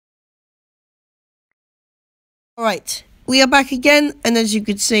Alright, we are back again, and as you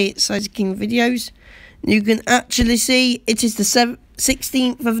can see, it's Isaac King Videos. You can actually see it is the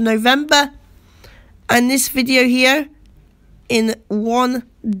 16th of November, and this video here, in one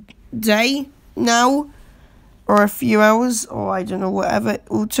day now, or a few hours, or I don't know, whatever, it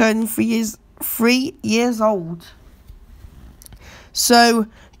will turn 3 years old. So,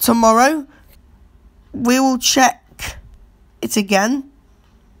 tomorrow, we will check it again.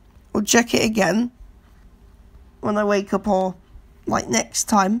 We'll check it again when I wake up, or like next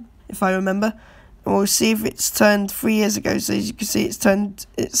time, if I remember, and we'll see if it's turned 3 years ago. So as you can see, it's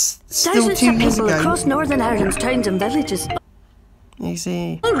still 2 years ago. People across Northern Ireland's towns and villages you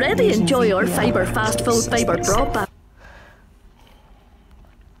see, already enjoy our fibre fast full fibre broadband.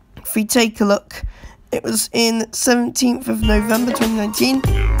 If we take a look, it was in 17th of November 2019.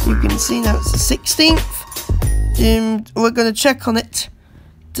 You can see now it's the 16th. We're going to check on it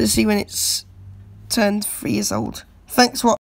to see when it's turned 3 years old. Thanks for watching.